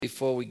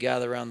Before we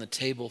gather around the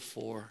table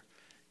for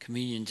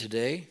communion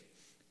today,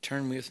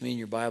 turn with me in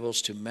your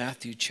Bibles to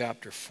Matthew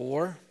chapter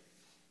 4.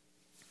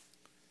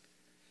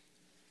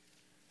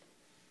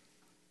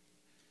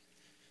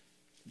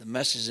 The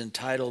message is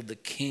entitled, "The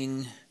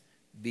King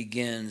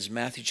Begins,"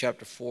 Matthew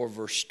chapter 4,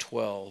 verse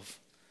 12.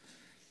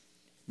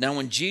 Now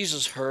when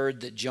Jesus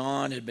heard that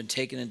John had been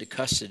taken into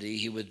custody,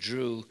 he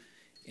withdrew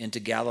into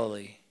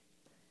Galilee.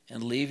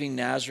 And leaving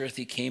Nazareth,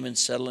 he came and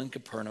settled in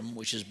Capernaum,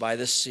 which is by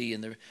the sea,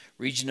 in the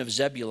region of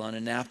Zebulun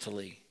and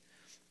Naphtali.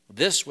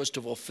 This was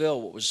to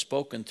fulfill what was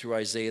spoken through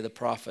Isaiah the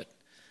prophet.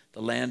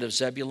 The land of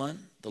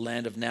Zebulun, the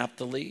land of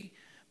Naphtali,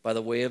 by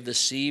the way of the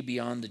sea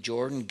beyond the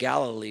Jordan,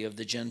 Galilee of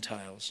the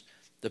Gentiles.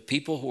 The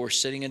people who were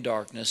sitting in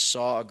darkness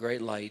saw a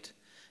great light,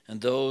 and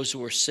those who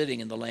were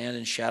sitting in the land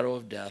and shadow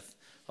of death,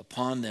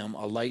 upon them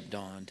a light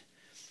dawned.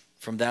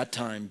 From that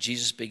time,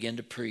 Jesus began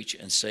to preach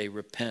and say,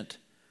 "Repent,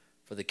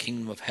 for the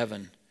kingdom of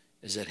heaven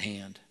is at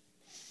hand."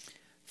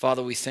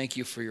 Father, we thank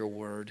you for your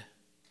word.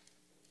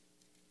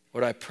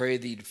 Lord, I pray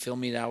that you'd fill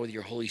me now with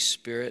your Holy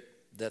Spirit,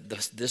 that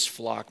this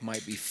flock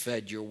might be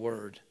fed your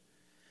word.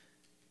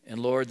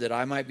 And Lord, that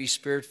I might be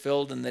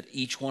spirit-filled and that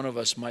each one of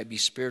us might be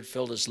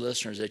spirit-filled as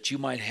listeners, that you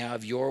might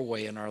have your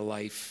way in our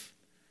life,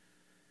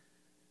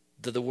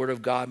 that the word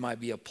of God might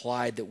be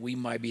applied, that we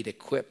might be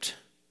equipped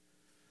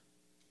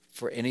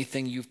for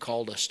anything you've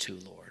called us to,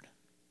 Lord.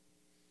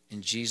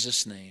 In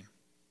Jesus' name,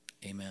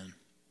 amen.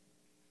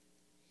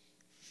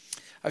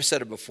 I've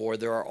said it before,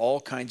 there are all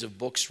kinds of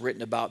books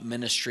written about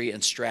ministry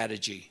and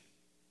strategy.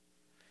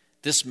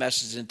 This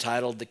message is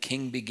entitled, "The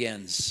King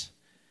Begins."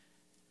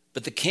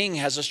 But the king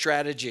has a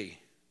strategy.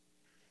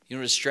 You know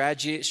what his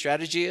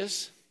strategy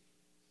is?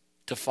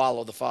 To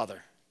follow the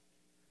Father,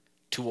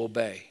 to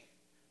obey.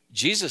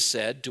 Jesus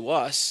said to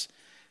us,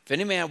 "If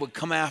any man would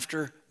come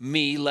after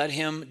me, let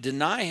him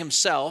deny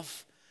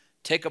himself,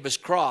 take up his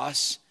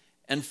cross,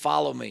 and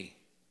follow me."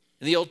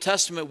 In the Old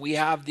Testament, we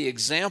have the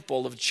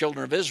example of the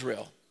children of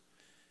Israel.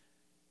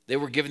 They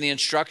were given the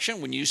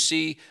instruction, when you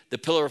see the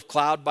pillar of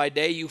cloud by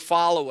day, you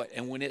follow it.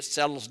 And when it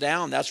settles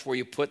down, that's where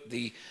you put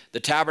the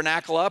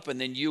tabernacle up,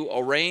 and then you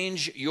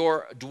arrange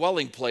your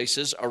dwelling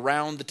places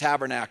around the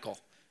tabernacle.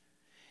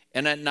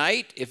 And at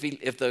night,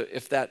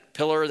 if that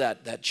pillar,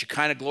 that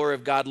Shekinah glory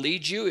of God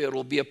leads you,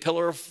 it'll be a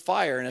pillar of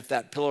fire. And if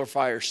that pillar of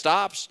fire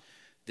stops,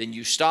 then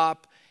you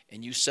stop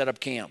and you set up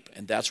camp.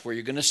 And that's where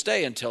you're going to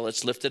stay until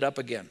it's lifted up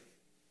again.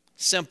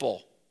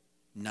 Simple,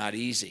 not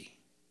easy.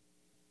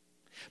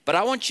 But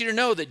I want you to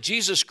know that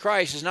Jesus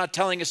Christ is not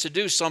telling us to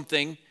do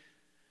something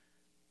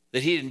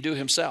that he didn't do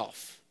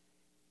himself.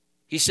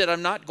 He said,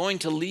 "I'm not going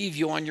to leave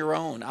you on your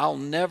own. I'll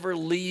never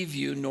leave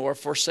you nor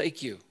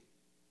forsake you."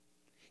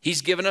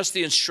 He's given us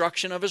the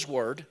instruction of his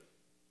word,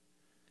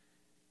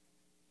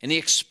 and he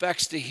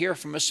expects to hear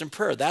from us in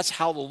prayer. That's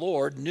how the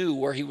Lord knew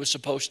where he was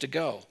supposed to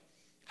go.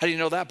 How do you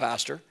know that,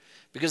 Pastor?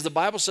 Because the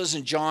Bible says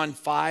in John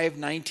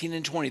 5:19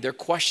 and 20, they're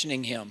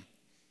questioning him.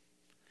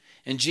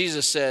 And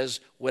Jesus says,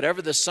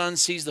 whatever the Son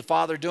sees the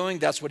Father doing,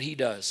 that's what he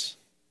does.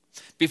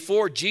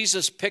 Before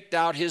Jesus picked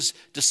out his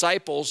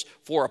disciples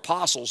for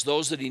apostles,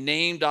 those that he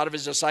named out of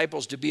his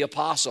disciples to be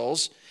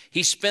apostles,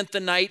 he spent the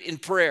night in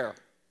prayer.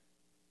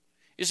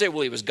 You say,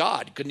 well, he was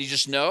God. Couldn't he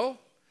just know?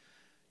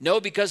 No,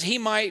 because he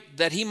might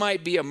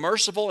be a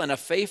merciful and a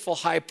faithful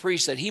high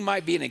priest, that he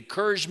might be an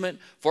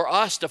encouragement for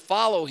us to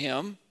follow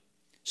him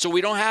so we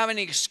don't have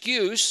any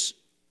excuse.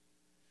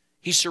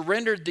 He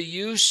surrendered the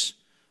use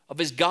of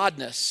his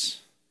godness.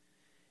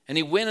 And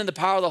he went in the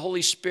power of the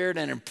Holy Spirit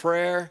and in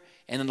prayer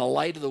and in the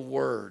light of the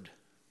word.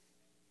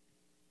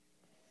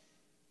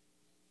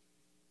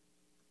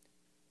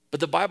 But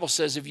the Bible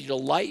says if you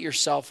delight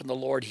yourself in the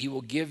Lord, he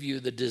will give you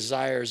the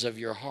desires of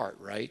your heart,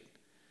 right?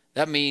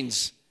 That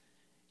means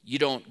you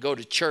don't go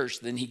to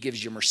church, then he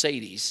gives you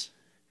Mercedes.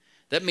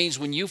 That means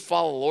when you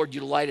follow the Lord, you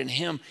delight in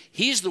him,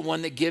 he's the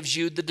one that gives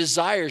you the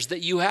desires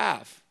that you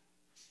have.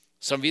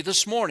 Some of you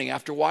this morning,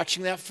 after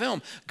watching that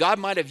film, God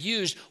might have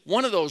used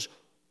one of those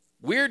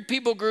weird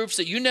people groups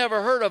that you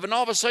never heard of, and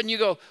all of a sudden you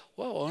go,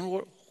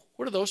 whoa,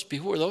 what are those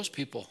people? Who are those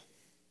people?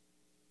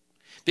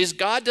 Because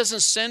God doesn't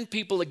send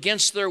people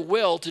against their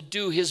will to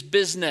do his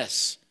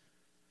business.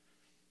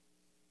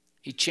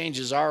 He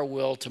changes our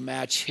will to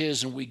match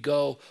his, and we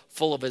go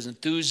full of his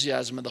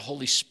enthusiasm and the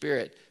Holy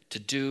Spirit to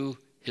do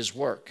his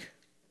work.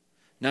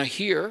 Now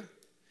here,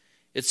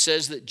 it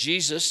says that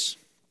Jesus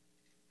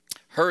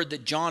heard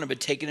that John had been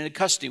taken into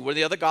custody. What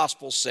the other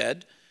Gospels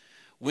said,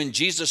 when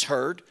Jesus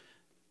heard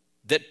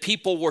that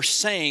people were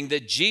saying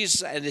that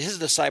Jesus and his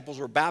disciples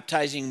were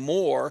baptizing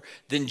more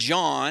than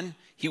John,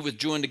 he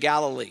withdrew into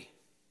Galilee.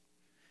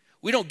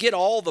 We don't get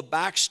all the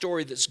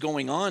backstory that's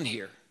going on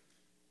here.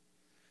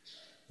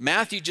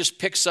 Matthew just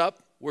picks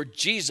up where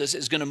Jesus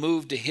is going to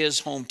move to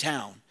his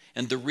hometown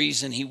and the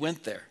reason he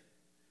went there.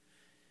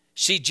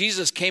 See,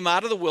 Jesus came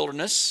out of the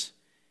wilderness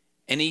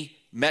and he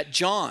met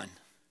John.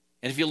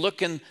 And if you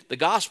look in the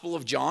Gospel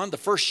of John, the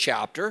first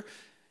chapter,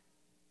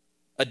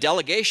 a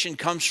delegation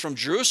comes from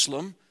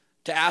Jerusalem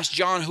to ask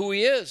John who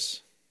he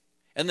is.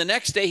 And the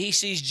next day he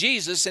sees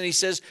Jesus and he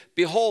says,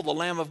 behold, the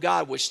Lamb of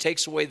God, which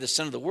takes away the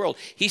sin of the world.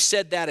 He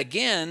said that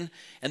again,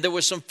 and there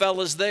were some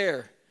fellas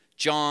there,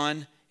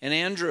 John and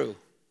Andrew.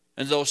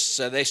 And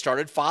they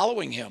started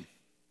following him.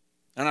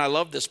 And I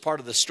love this part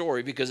of the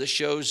story because it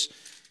shows,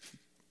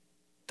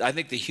 I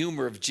think, the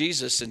humor of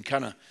Jesus, and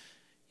kind of,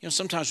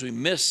 sometimes we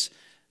miss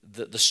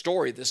the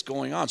story that's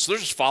going on. So they're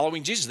just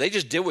following Jesus. They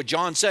just did what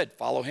John said,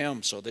 follow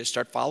him. So they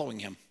start following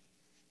him.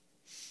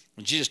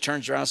 And Jesus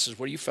turns around and says,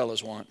 what do you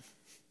fellas want?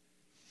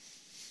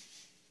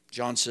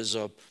 John says,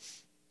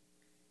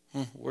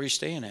 where are you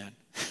staying at?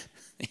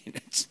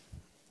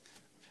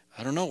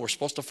 I don't know. We're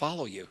supposed to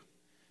follow you.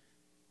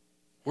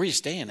 Where are you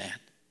staying at?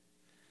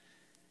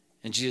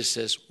 And Jesus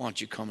says, why don't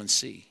you come and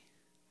see?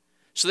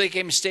 So they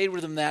came and stayed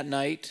with him that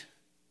night.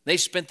 They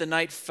spent the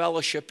night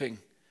fellowshipping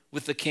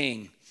with the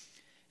king.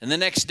 And the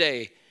next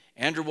day,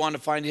 Andrew wanted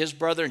to find his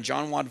brother and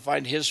John wanted to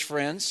find his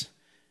friends.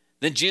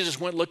 Then Jesus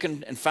went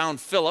looking and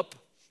found Philip.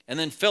 And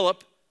then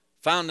Philip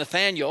found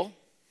Nathanael.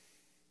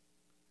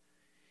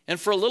 And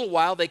for a little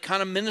while, they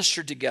kind of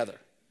ministered together.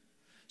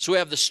 So we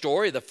have the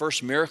story of the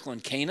first miracle in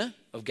Cana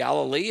of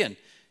Galilee. And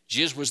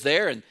Jesus was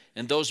there,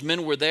 and those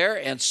men were there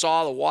and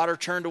saw the water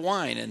turn to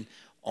wine. And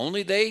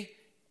only they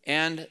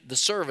and the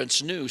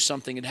servants knew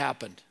something had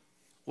happened.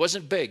 It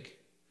wasn't big.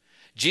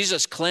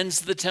 Jesus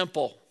cleansed the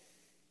temple.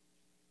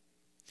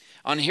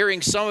 On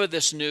hearing some of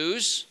this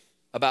news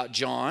about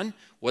John,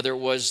 whether it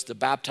was the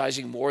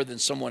baptizing more than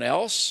someone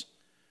else,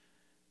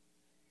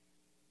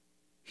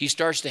 he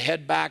starts to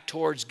head back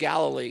towards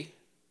Galilee.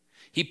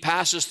 He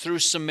passes through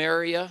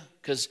Samaria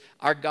because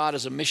our God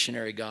is a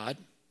missionary God.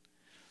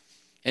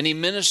 And he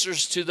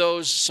ministers to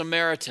those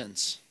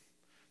Samaritans.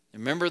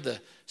 Remember the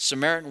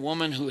Samaritan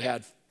woman who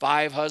had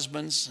 5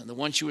 husbands, and the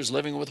one she was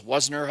living with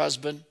wasn't her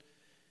husband?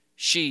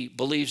 She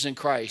believes in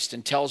Christ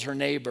and tells her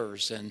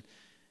neighbors. And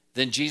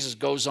then Jesus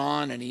goes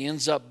on and he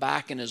ends up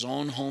back in his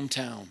own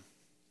hometown.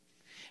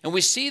 And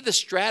we see the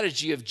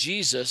strategy of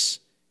Jesus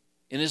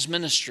in his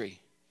ministry.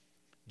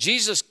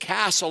 Jesus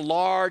casts a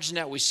large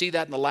net. We see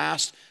that in the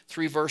last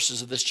 3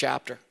 verses of this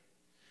chapter.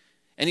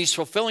 And he's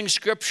fulfilling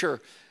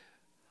Scripture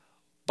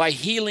by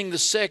healing the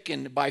sick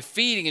and by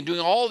feeding and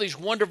doing all these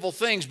wonderful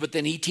things, but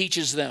then he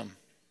teaches them.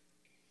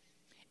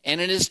 And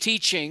in his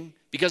teaching,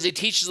 because he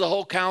teaches the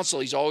whole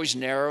council, he's always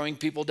narrowing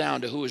people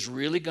down to who is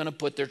really going to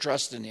put their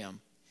trust in him.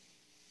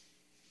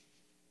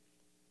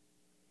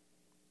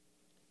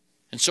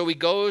 And so he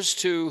goes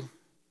to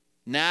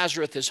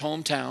Nazareth, his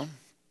hometown,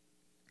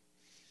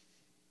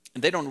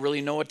 and they don't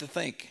really know what to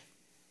think.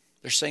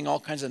 They're saying all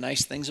kinds of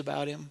nice things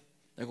about him.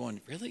 They're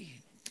going, really?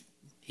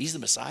 He's the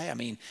Messiah? I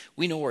mean,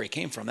 we know where he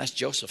came from. That's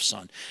Joseph's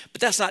son.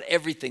 But that's not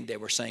everything they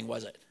were saying,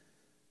 was it?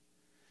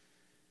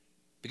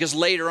 Because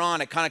later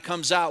on, it kind of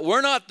comes out,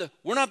 we're not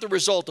the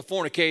result of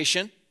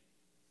fornication.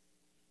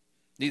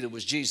 Neither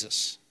was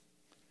Jesus.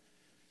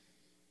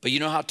 But you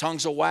know how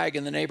tongues will wag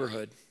in the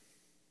neighborhood.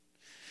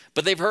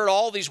 But they've heard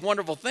all these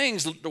wonderful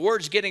things. The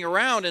word's getting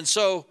around. And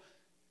so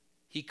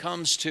he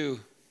comes to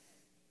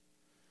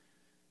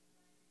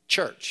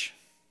church.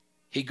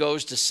 He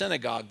goes to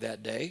synagogue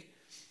that day.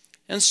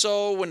 And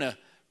so when a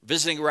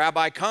visiting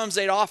rabbi comes,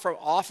 they'd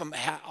often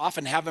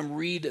have him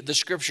read the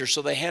scripture.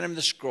 So they hand him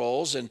the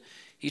scrolls, and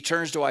he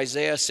turns to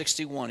Isaiah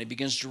 61. He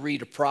begins to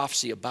read a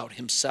prophecy about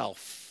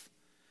himself,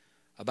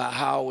 about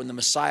how when the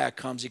Messiah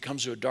comes, he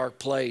comes to a dark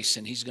place,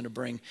 and he's going to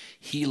bring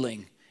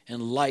healing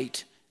and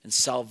light and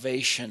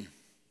salvation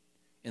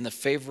in the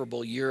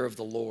favorable year of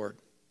the Lord.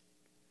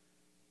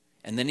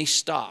 And then he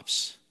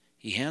stops.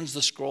 He hands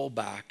the scroll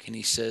back, and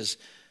he says,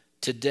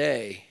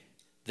 today,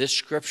 this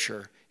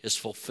scripture is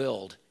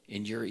fulfilled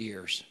in your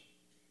ears.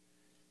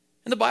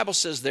 And the Bible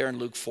says there in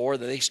Luke 4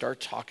 that they start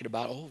talking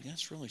about, oh,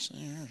 that's really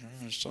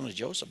son of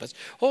Joseph.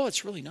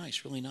 It's really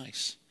nice, really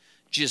nice.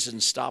 Jesus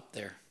didn't stop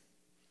there.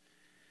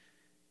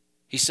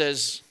 He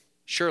says,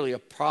 surely a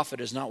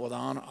prophet is not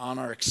without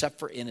honor except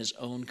for in his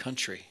own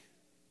country.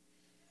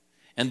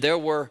 And there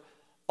were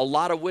a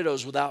lot of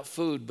widows without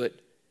food, but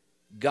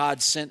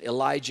God sent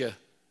Elijah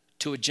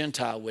to a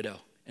Gentile widow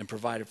and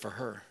provided for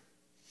her.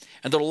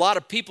 And there were a lot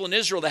of people in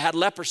Israel that had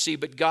leprosy,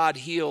 but God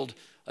healed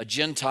a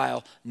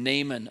Gentile,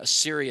 Naaman, a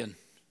Syrian.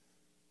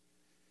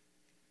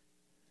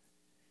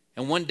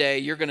 And one day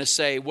you're going to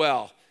say,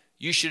 well,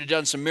 you should have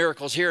done some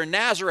miracles here in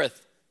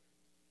Nazareth.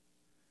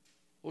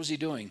 What was he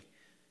doing?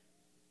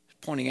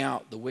 Pointing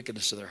out the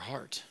wickedness of their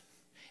heart.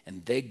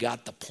 And they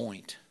got the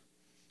point.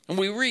 And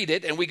we read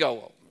it and we go,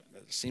 well,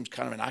 it seems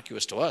kind of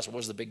innocuous to us. What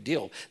was the big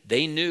deal?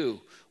 They knew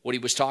what he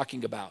was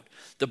talking about.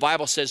 The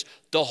Bible says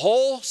the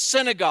whole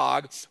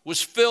synagogue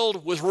was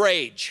filled with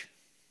rage.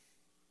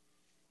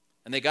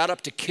 And they got up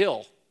to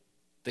kill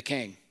the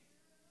king.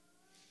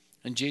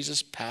 And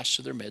Jesus passed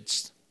through their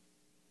midst.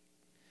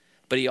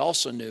 But he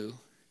also knew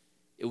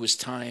it was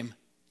time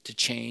to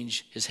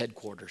change his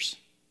headquarters.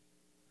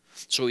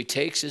 So he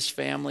takes his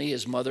family,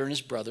 his mother and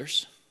his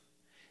brothers,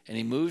 and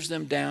he moves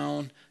them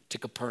down to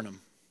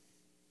Capernaum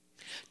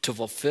to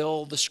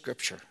fulfill the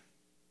scripture.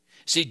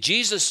 See,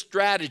 Jesus'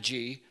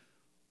 strategy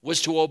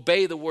was to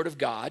obey the word of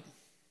God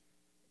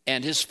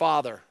and his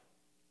Father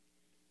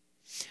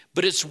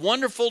But it's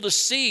wonderful to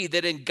see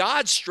that in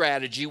God's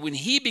strategy, when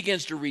he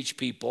begins to reach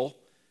people,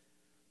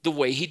 the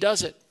way he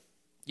does it.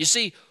 You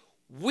see,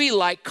 we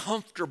like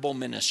comfortable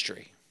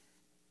ministry.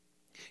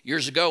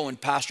 Years ago, when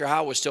Pastor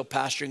Howe was still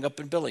pastoring up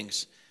in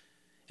Billings,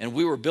 and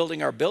we were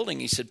building our building,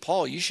 he said,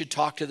 Paul, you should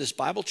talk to this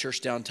Bible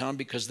church downtown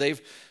because they're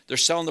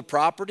selling the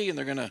property and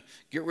they're going to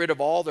get rid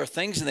of all their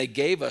things. And they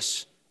gave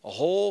us a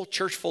whole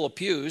church full of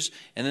pews,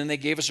 and then they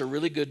gave us a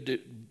really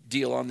good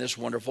deal on this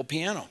wonderful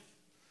piano.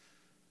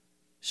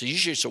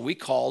 So we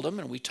called them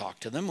and we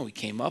talked to them and we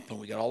came up and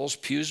we got all those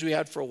pews we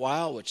had for a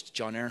while, which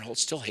John Aaronholtz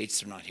still hates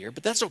they're not here,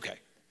 but that's okay.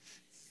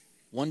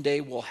 One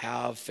day we'll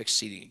have fixed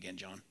seating again,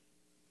 John.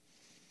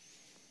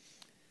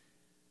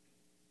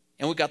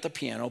 And we got the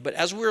piano, but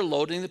as we were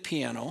loading the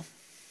piano,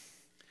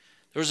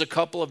 there was a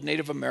couple of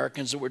Native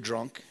Americans that were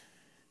drunk,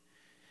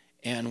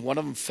 and one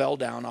of them fell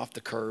down off the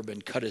curb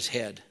and cut his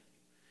head.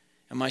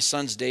 And my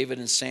sons David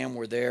and Sam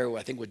were there,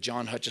 I think with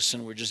John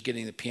Hutchison, we were just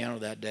getting the piano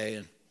that day.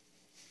 And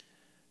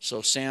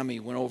so Sammy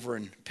went over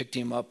and picked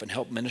him up and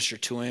helped minister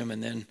to him.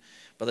 And then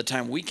by the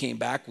time we came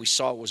back, we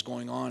saw what was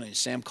going on. And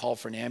Sam called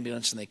for an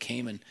ambulance, and they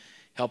came and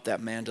helped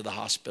that man to the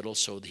hospital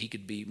so that he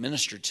could be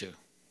ministered to.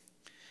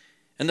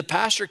 And the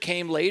pastor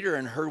came later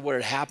and heard what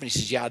had happened. He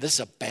says, yeah, this is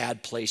a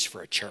bad place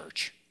for a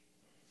church.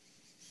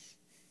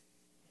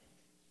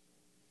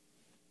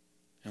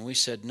 And we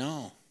said,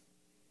 no,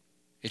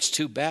 it's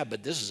too bad,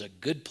 but this is a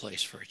good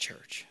place for a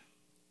church.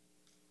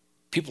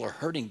 People are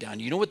hurting down.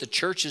 You know what the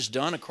church has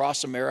done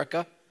across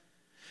America?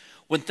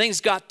 When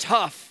things got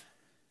tough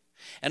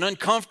and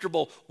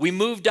uncomfortable, we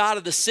moved out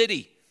of the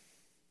city.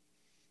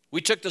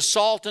 We took the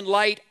salt and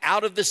light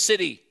out of the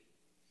city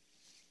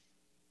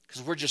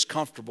because we're just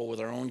comfortable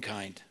with our own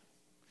kind.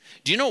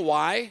 Do you know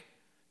why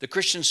the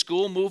Christian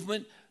school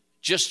movement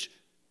just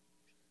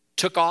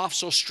took off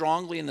so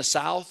strongly in the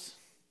South?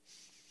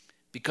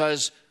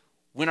 Because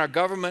when our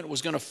government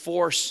was going to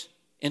force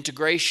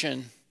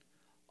integration,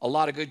 a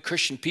lot of good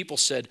Christian people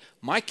said,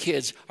 my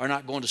kids are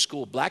not going to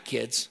school, black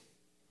kids.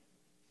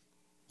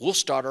 We'll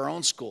start our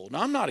own school.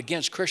 Now, I'm not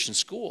against Christian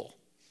school.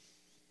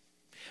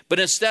 But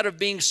instead of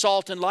being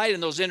salt and light in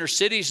those inner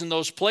cities and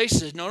those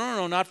places,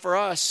 no, not for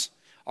us.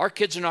 Our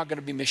kids are not going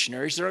to be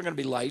missionaries. They're not going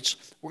to be lights.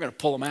 We're going to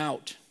pull them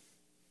out.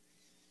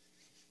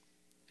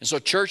 And so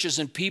churches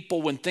and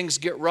people, when things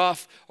get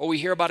rough or we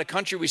hear about a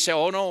country, we say,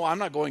 oh, no, I'm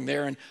not going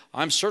there, and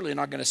I'm certainly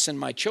not going to send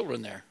my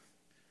children there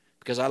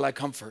because I like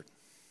comfort.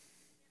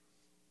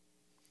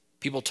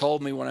 People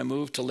told me when I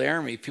moved to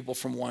Laramie, people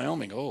from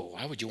Wyoming, oh,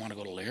 why would you want to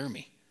go to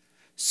Laramie?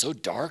 It's so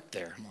dark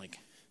there. I'm like,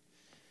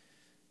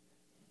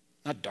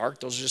 not dark,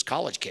 those are just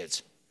college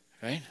kids,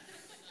 right?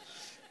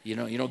 You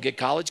don't get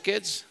college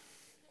kids?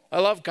 I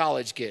love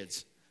college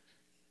kids.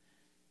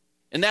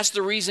 And that's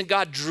the reason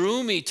God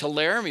drew me to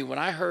Laramie. When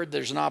I heard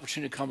there's an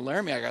opportunity to come to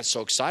Laramie, I got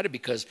so excited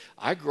because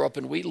I grew up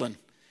in Wheatland.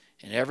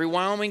 And every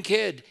Wyoming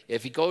kid,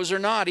 if he goes or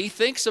not, he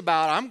thinks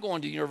about, I'm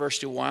going to the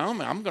University of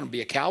Wyoming. I'm going to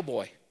be a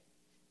cowboy.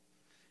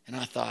 And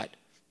I thought,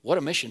 what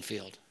a mission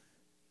field.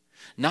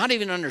 Not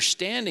even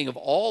understanding of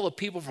all the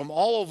people from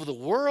all over the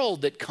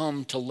world that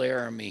come to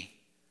Laramie.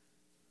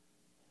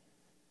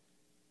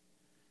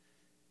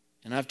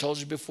 And I've told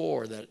you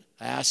before that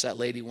I asked that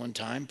lady one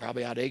time,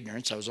 probably out of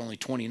ignorance, I was only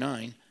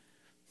 29.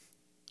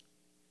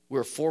 We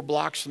were 4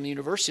 blocks from the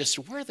university. I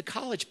said, where are the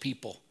college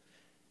people?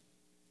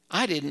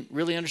 I didn't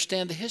really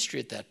understand the history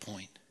at that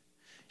point.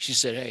 She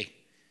said, hey,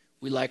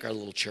 we like our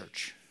little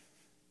church.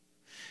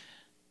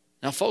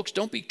 Now, folks,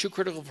 don't be too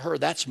critical of her.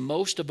 That's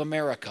most of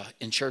America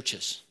in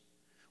churches.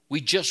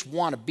 We just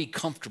want to be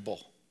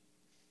comfortable.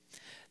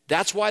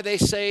 That's why they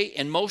say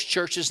in most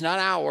churches, not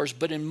ours,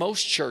 but in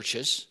most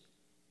churches,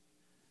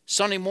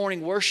 Sunday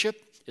morning worship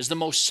is the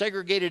most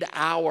segregated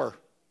hour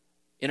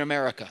in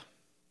America.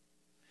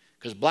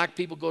 Because black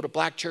people go to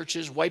black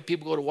churches, white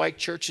people go to white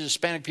churches,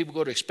 Hispanic people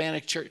go to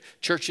Hispanic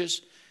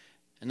churches,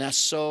 and that's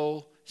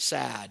so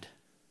sad.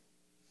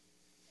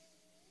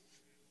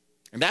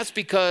 And that's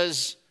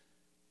because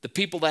the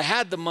people that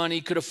had the money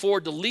could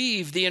afford to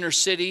leave the inner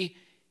city,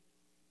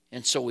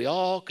 and so we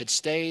all could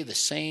stay the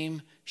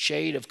same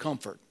shade of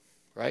comfort,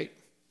 right?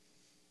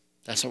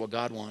 That's not what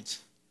God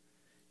wants.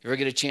 You ever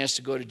get a chance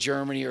to go to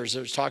Germany, or as I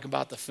was talking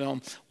about the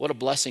film, what a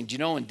blessing. Do you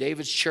know in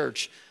David's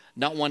church,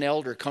 not one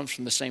elder comes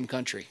from the same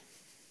country.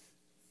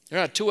 There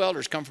are not 2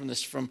 elders come from the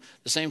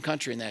same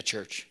country in that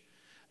church.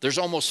 There's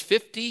almost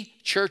 50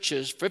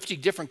 churches, 50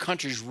 different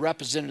countries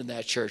represented in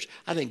that church.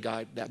 I think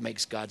that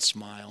makes God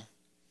smile.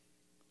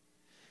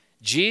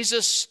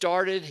 Jesus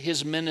started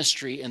his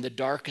ministry in the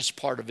darkest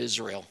part of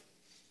Israel.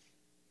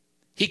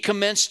 He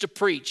commenced to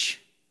preach.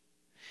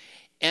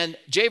 And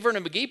J.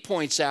 Vernon McGee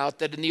points out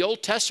that in the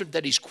Old Testament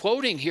that he's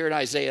quoting here in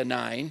Isaiah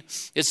 9,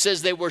 it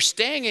says they were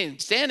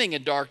standing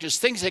in darkness.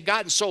 Things had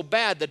gotten so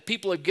bad that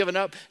people had given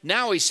up.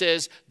 Now he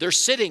says they're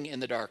sitting in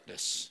the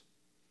darkness.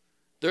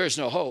 There is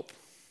no hope.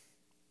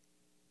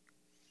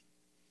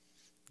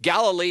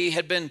 Galilee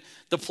had been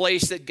the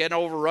place that got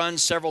overrun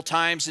several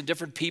times, and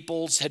different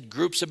peoples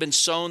groups have been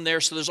sown there.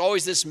 So there's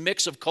always this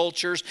mix of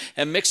cultures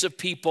and mix of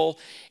people.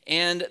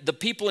 And the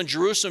people in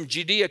Jerusalem,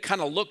 Judea,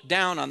 kind of looked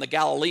down on the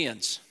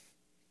Galileans.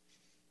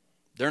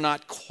 They're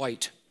not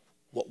quite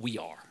what we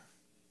are.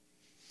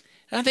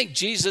 And I think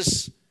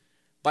Jesus,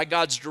 by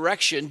God's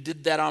direction,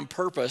 did that on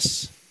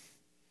purpose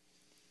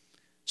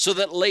so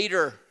that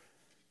later,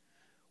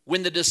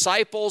 when the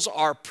disciples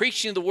are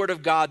preaching the Word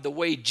of God the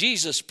way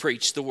Jesus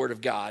preached the Word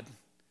of God,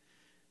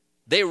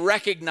 they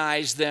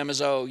recognize them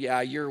as, oh,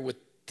 yeah, you're with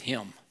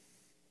him.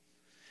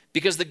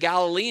 Because the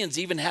Galileans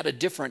even had a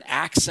different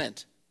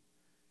accent.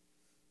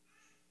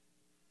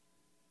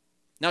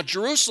 Now,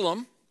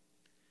 Jerusalem,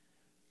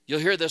 you'll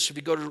hear this if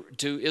you go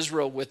to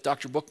Israel with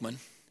Dr. Bookman.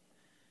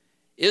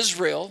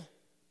 Israel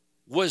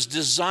was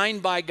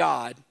designed by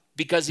God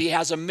because he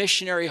has a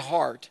missionary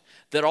heart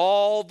that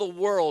all the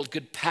world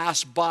could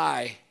pass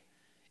by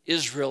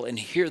Israel and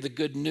hear the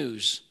good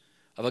news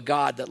of a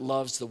God that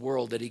loves the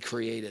world that he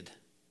created.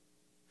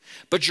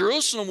 But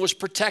Jerusalem was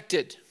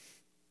protected.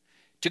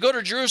 To go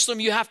to Jerusalem,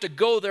 you have to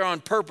go there on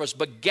purpose.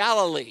 But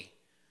Galilee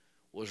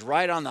was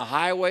right on the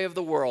highway of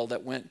the world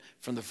that went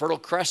from the Fertile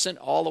Crescent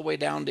all the way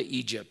down to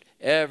Egypt.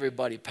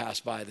 Everybody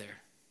passed by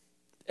there.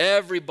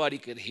 Everybody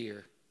could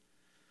hear.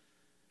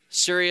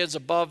 Syrians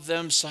above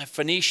them,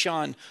 Phoenicia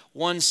on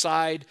one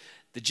side,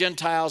 the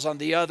Gentiles on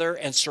the other,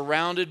 and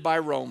surrounded by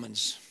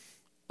Romans.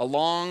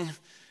 Along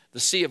the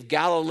Sea of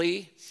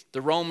Galilee,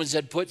 the Romans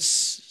had put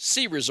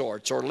sea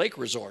resorts or lake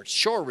resorts,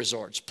 shore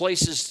resorts,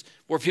 places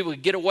where people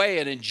could get away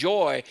and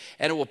enjoy,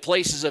 and it were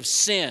places of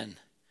sin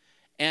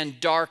and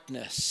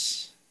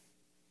darkness.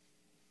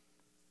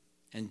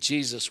 And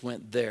Jesus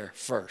went there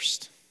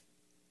first.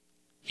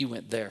 He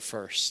went there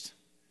first.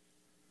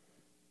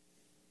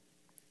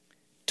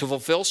 To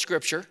fulfill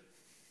Scripture,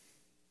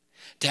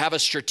 to have a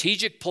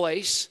strategic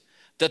place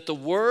that the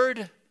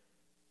word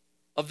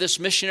of this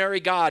missionary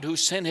God who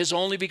sent his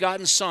only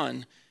begotten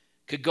Son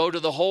could go to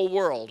the whole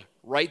world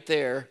right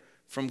there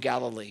from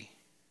Galilee.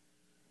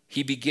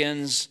 He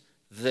begins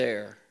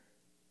there.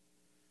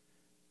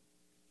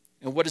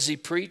 And what does he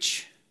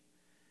preach?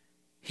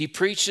 He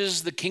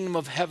preaches the kingdom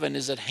of heaven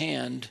is at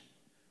hand.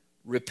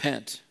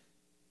 Repent.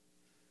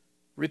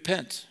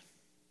 Repent.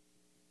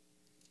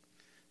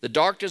 The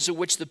darkness in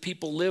which the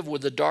people live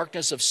was the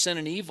darkness of sin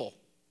and evil.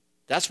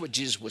 That's what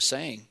Jesus was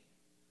saying.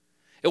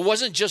 It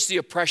wasn't just the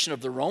oppression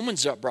of the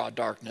Romans that brought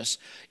darkness.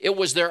 It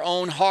was their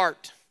own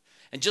heart.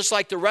 And just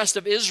like the rest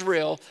of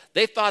Israel,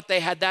 they thought they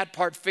had that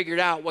part figured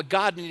out. What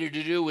God needed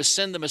to do was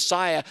send the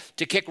Messiah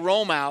to kick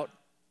Rome out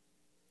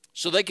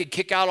so they could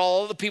kick out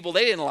all the people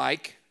they didn't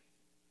like.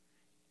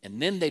 And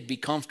then they'd be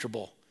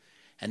comfortable.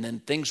 And then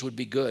things would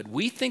be good.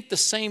 We think the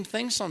same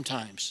thing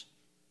sometimes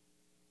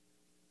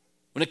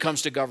when it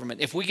comes to government.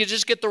 If we could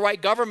just get the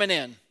right government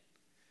in.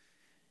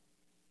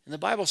 And the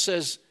Bible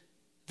says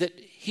that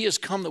he has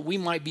come that we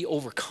might be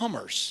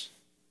overcomers.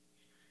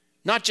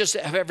 Not just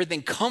to have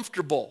everything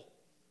comfortable,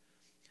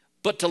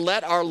 but to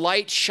let our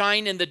light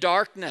shine in the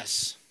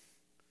darkness.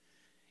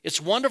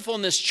 It's wonderful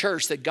in this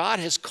church that God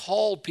has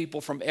called people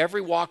from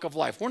every walk of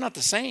life. We're not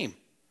the same.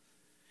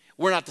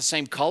 We're not the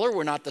same color.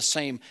 We're not the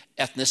same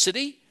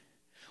ethnicity.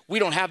 We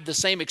don't have the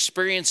same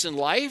experience in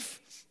life.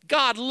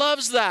 God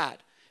loves that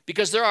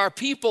because there are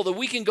people that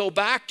we can go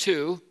back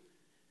to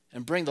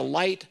and bring the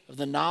light of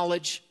the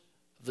knowledge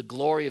of the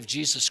glory of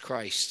Jesus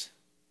Christ.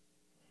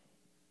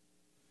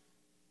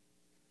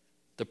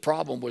 The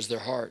problem was their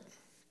heart.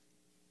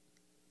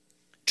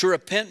 To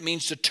repent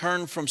means to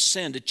turn from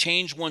sin, to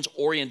change one's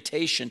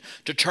orientation,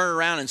 to turn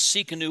around and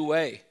seek a new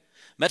way.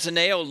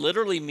 Metaneo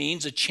literally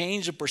means a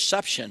change of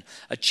perception,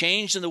 a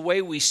change in the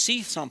way we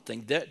see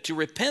something. To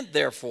repent,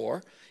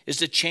 therefore, is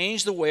to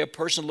change the way a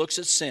person looks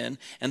at sin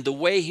and the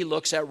way he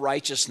looks at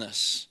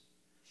righteousness.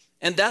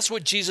 And that's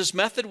what Jesus'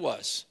 method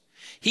was.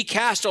 He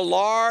cast a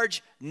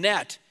large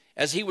net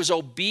as he was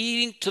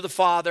obedient to the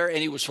Father, and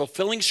he was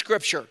fulfilling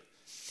Scripture,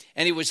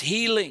 and he was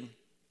healing.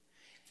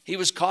 He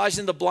was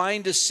causing the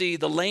blind to see,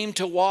 the lame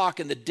to walk,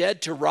 and the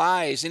dead to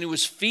rise, and he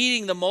was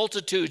feeding the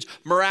multitudes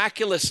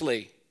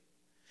miraculously.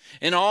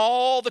 And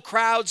all the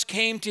crowds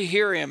came to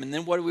hear him, and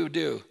then what do we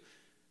do?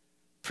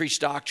 Preach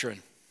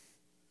doctrine.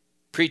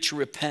 Preach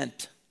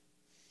repent.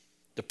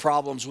 The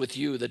problem's with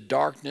you. The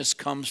darkness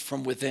comes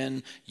from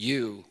within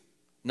you,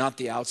 not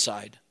the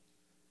outside.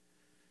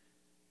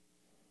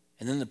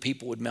 And then the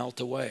people would melt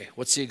away.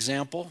 What's the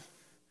example?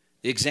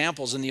 The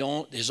example's in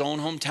his own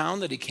hometown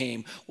that he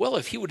came. Well,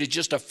 if he would have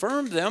just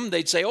affirmed them,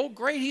 they'd say, oh,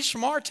 great, he's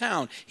from our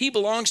town. He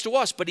belongs to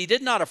us. But he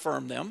did not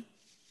affirm them.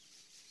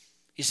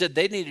 He said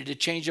they needed a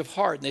change of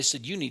heart. And they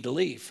said, you need to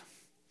leave.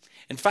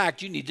 In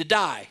fact, you need to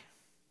die.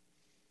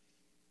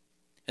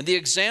 And the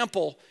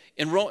example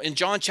in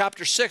John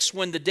chapter 6,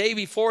 when the day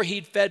before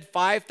he'd fed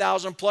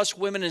 5,000 plus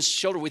women and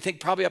children, we think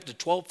probably up to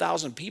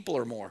 12,000 people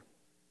or more.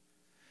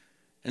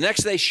 The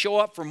next they show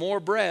up for more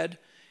bread,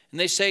 and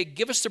they say,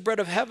 give us the bread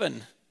of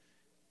heaven.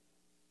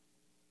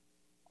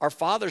 Our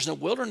fathers in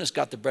the wilderness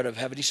got the bread of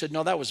heaven. He said,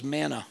 no, that was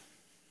manna.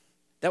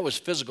 That was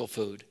physical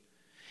food.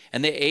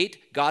 And they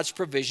ate God's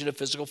provision of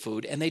physical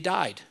food, and they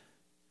died.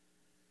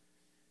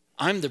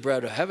 I'm the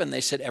bread of heaven.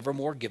 They said,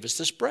 evermore give us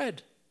this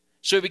bread.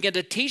 So he began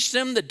to teach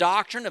them the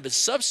doctrine of his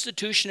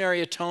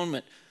substitutionary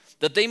atonement,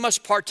 that they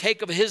must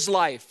partake of his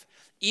life,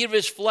 eat of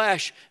his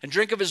flesh, and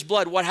drink of his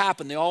blood. What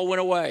happened? They all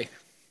went away.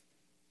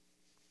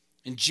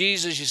 And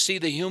Jesus, you see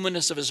the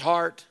humanness of his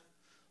heart,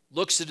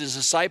 looks at his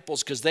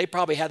disciples, because they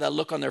probably had that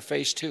look on their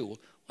face too.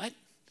 What?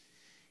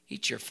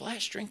 Eat your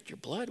flesh, drink your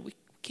blood? We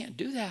can't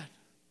do that.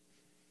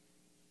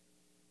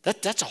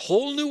 That's a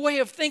whole new way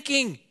of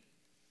thinking.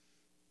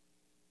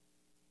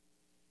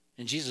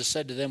 And Jesus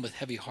said to them with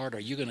heavy heart, are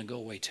you going to go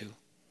away too?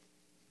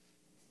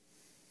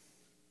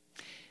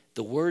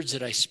 The words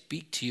that I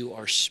speak to you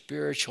are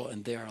spiritual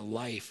and they are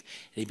life.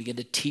 And he began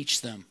to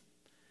teach them.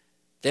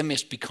 They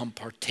must become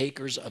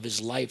partakers of his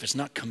life. It's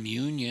not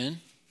communion.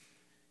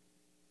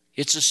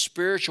 It's a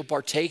spiritual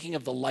partaking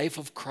of the life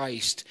of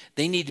Christ.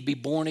 They need to be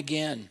born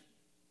again.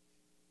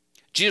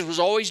 Jesus was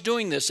always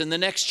doing this. In the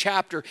next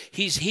chapter,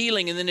 he's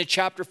healing. And then in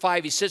chapter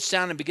 5, he sits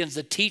down and begins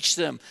to teach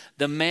them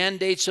the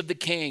mandates of the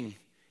king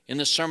in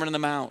the Sermon on the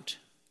Mount.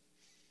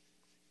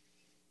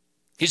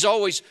 He's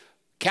always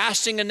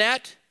casting a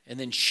net and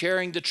then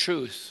sharing the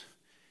truth.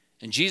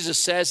 And Jesus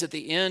says at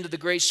the end of the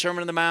great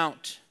Sermon on the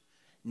Mount,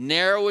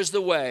 narrow is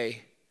the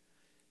way,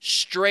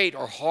 straight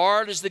or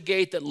hard is the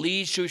gate that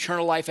leads to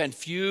eternal life, and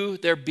few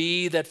there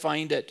be that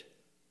find it.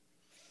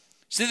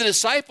 See, the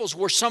disciples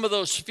were some of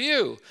those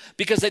few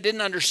because they didn't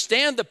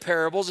understand the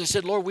parables. They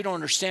said, Lord, we don't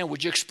understand.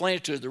 Would you explain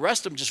it to us? The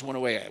rest of them just went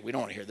away. We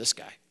don't want to hear this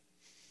guy.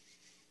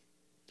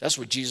 That's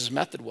what Jesus'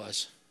 method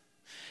was,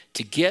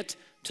 to get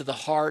to the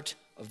heart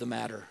of the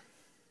matter.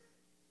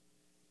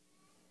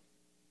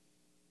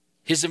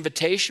 His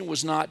invitation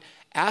was not,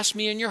 ask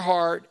me in your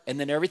heart and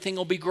then everything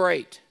will be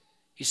great.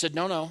 He said,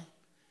 no.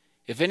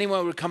 If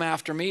anyone would come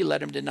after me,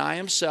 let him deny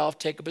himself,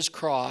 take up his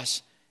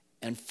cross,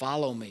 and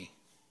follow me.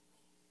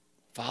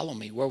 Follow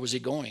me. Where was he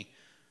going?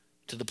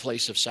 To the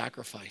place of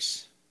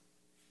sacrifice.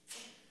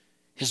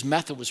 His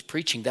method was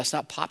preaching. That's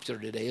not popular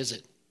today, is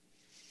it?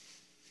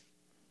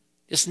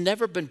 It's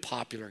never been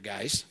popular,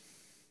 guys.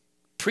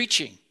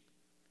 Preaching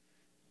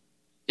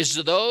is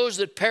to those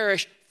that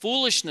perish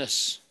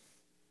foolishness.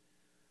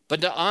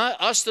 But to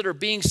us that are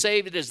being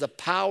saved, it is the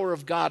power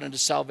of God unto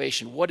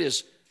salvation. What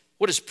is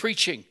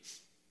preaching?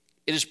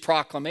 It is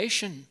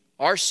proclamation.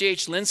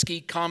 R.C.H.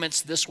 Linsky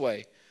comments this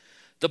way.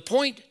 The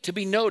point to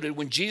be noted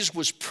when Jesus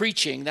was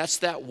preaching, that's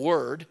that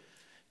word,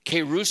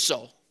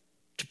 kerusso,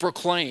 to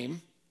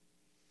proclaim.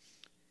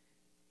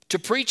 To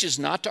preach is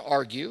not to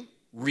argue,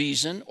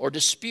 reason, or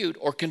dispute,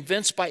 or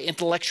convince by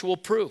intellectual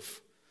proof,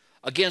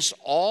 against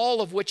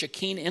all of which a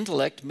keen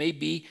intellect may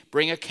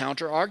bring a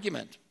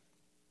counter-argument.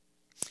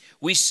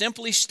 We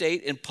simply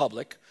state in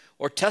public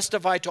or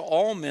testify to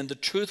all men the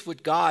truth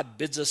which God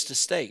bids us to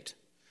state.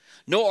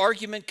 No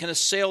argument can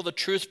assail the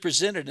truth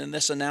presented in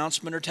this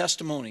announcement or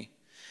testimony.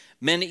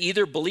 Men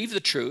either believe the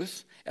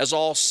truth, as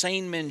all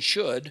sane men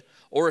should,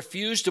 or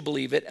refuse to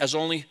believe it, as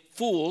only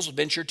fools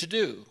venture to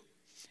do.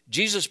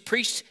 Jesus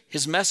preached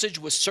his message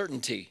with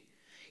certainty.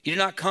 He did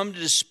not come to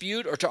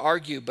dispute or to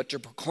argue, but to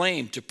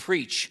proclaim, to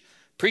preach.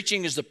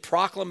 Preaching is the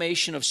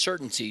proclamation of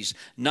certainties,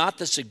 not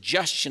the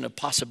suggestion of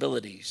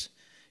possibilities.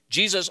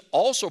 Jesus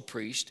also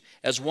preached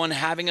as one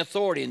having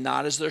authority, and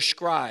not as their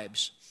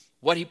scribes.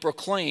 What he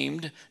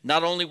proclaimed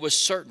not only was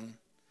certain,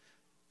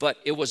 but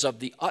it was of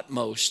the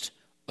utmost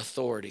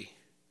authority.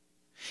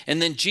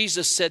 And then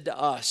Jesus said to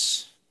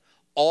us,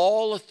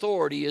 all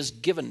authority is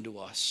given to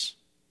us.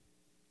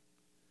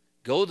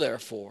 Go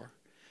therefore,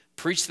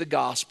 preach the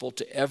gospel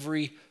to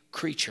every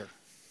creature.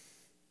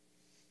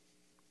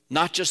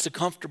 Not just the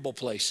comfortable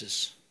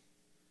places,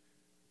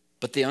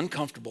 but the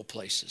uncomfortable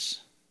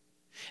places.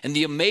 And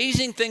the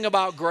amazing thing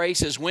about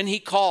grace is when he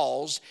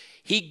calls,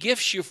 he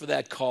gifts you for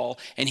that call,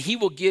 and he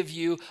will give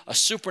you a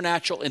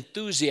supernatural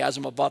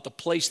enthusiasm about the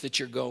place that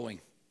you're going.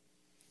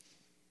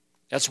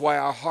 That's why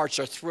our hearts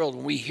are thrilled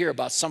when we hear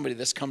about somebody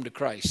that's come to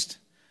Christ.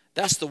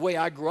 That's the way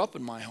I grew up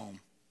in my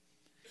home.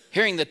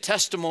 Hearing the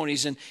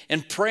testimonies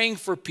and praying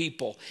for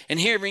people and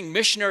hearing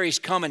missionaries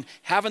come and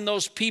having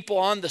those people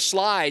on the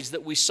slides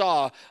that we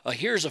saw.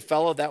 Here's a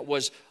fellow that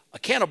was a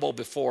cannibal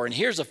before, and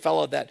here's a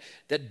fellow that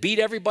beat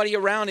everybody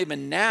around him,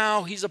 and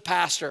now he's a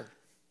pastor.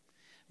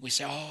 We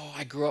say, oh,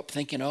 I grew up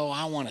thinking, oh,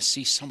 I want to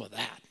see some of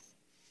that.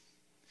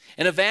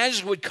 And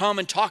evangelists would come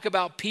and talk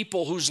about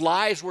people whose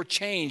lives were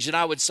changed, and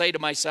I would say to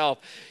myself,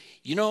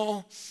 you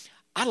know,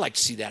 I'd like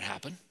to see that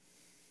happen.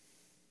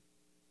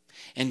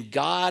 And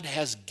God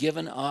has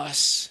given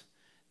us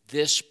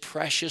this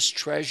precious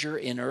treasure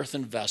in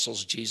earthen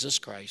vessels, Jesus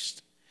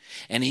Christ.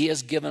 And he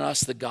has given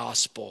us the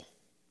gospel.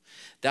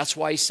 That's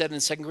why he said in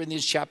 2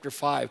 Corinthians chapter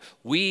 5,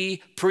 we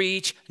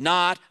preach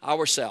not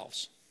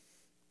ourselves.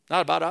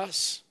 Not about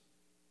us.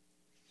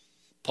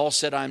 Paul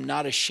said, I'm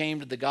not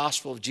ashamed of the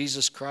gospel of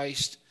Jesus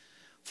Christ,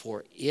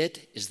 for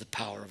it is the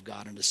power of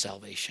God unto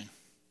salvation.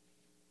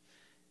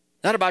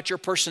 Not about your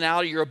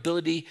personality, your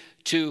ability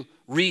to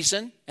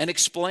reason and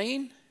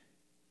explain.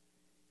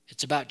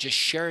 It's about just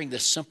sharing the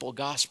simple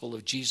gospel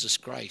of Jesus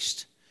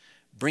Christ,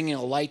 bringing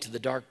a light to the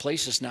dark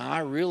places. Now I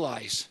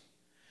realize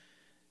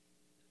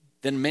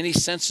that in many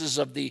senses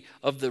of the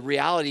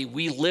reality,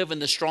 we live in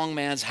the strong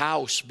man's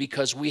house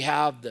because we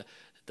have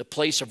the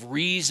place of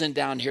reason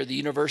down here, the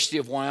University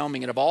of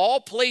Wyoming. And of all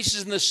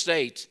places in the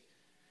state,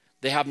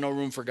 they have no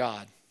room for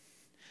God.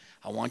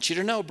 I want you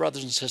to know,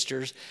 brothers and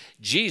sisters,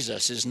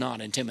 Jesus is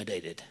not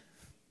intimidated.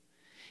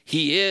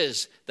 He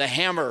is the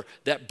hammer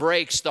that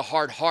breaks the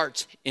hard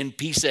hearts in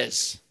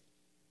pieces.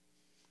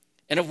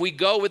 And if we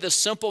go with the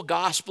simple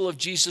gospel of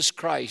Jesus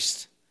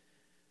Christ,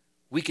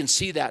 we can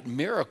see that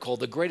miracle,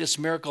 the greatest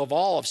miracle of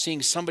all, of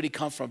seeing somebody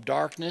come from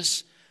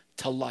darkness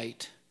to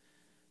light.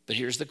 But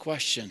here's the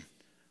question: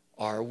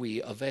 are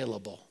we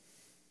available?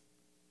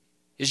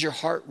 Is your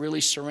heart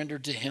really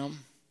surrendered to him?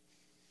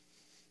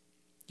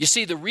 You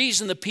see, the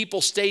reason the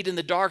people stayed in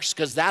the dark is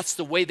because that's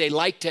the way they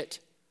liked it.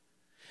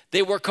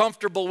 They were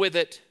comfortable with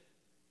it.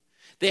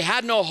 They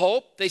had no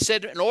hope. They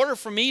said, in order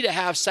for me to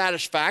have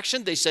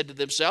satisfaction, they said to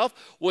themselves,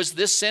 was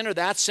this sin or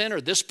that sin or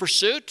this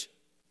pursuit?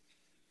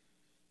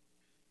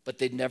 But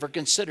they'd never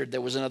considered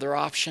there was another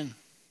option.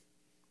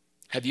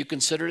 Have you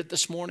considered it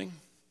this morning?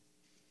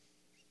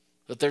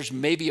 That there's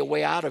maybe a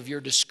way out of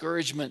your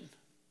discouragement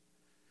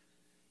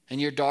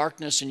and your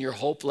darkness and your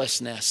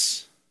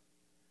hopelessness.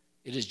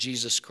 It is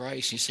Jesus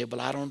Christ. You say, but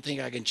I don't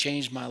think I can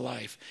change my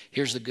life.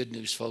 Here's the good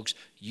news, folks.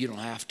 You don't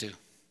have to.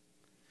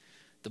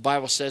 The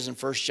Bible says in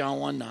 1 John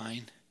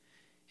 1:9,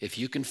 if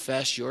you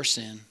confess your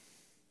sin,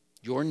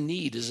 your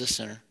need as a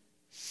sinner,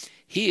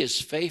 he is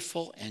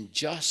faithful and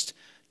just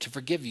to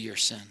forgive you your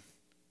sin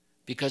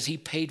because he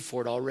paid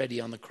for it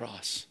already on the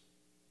cross.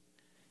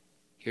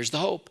 Here's the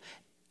hope.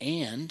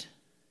 And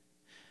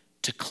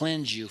to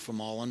cleanse you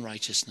from all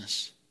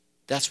unrighteousness.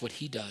 That's what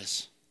he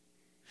does.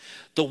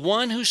 The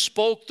one who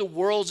spoke the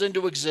worlds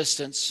into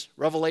existence,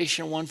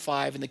 Revelation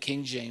 1:5 in the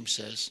King James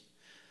says,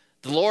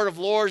 the Lord of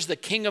lords, the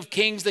King of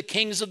kings, the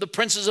kings of the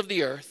princes of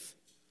the earth,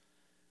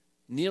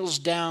 kneels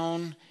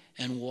down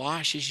and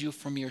washes you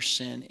from your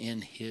sin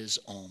in his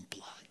own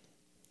blood.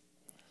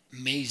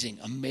 Amazing,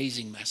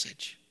 amazing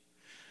message.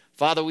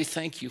 Father, we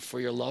thank you for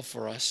your love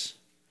for us.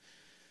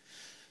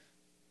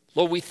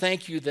 Lord, we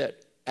thank you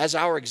that as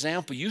our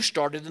example, you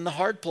started in the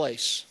hard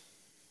place.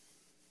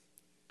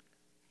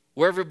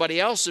 Where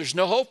everybody else, there's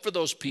no hope for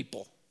those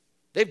people.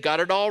 They've got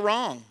it all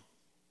wrong.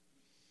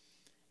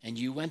 And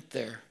you went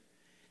there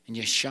and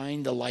you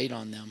shined the light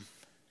on them.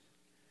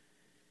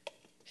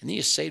 And then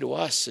you say to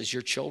us as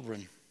your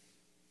children,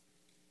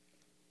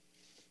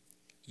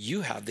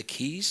 you have the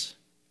keys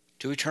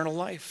to eternal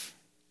life.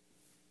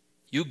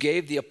 You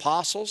gave the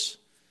apostles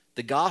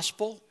the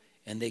gospel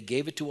and they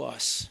gave it to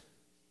us.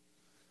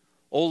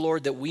 Oh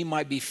Lord, that we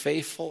might be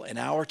faithful in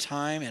our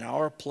time, in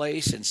our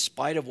place, in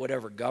spite of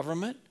whatever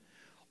government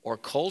or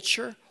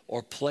culture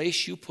or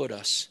place you put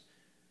us,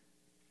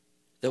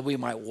 that we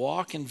might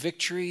walk in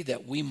victory,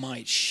 that we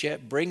might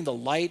bring the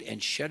light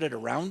and shed it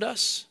around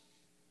us,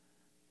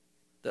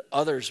 that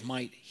others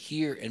might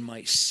hear and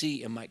might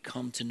see and might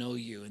come to know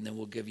you, and then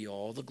we'll give you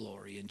all the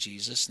glory. In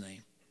Jesus'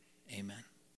 name, amen.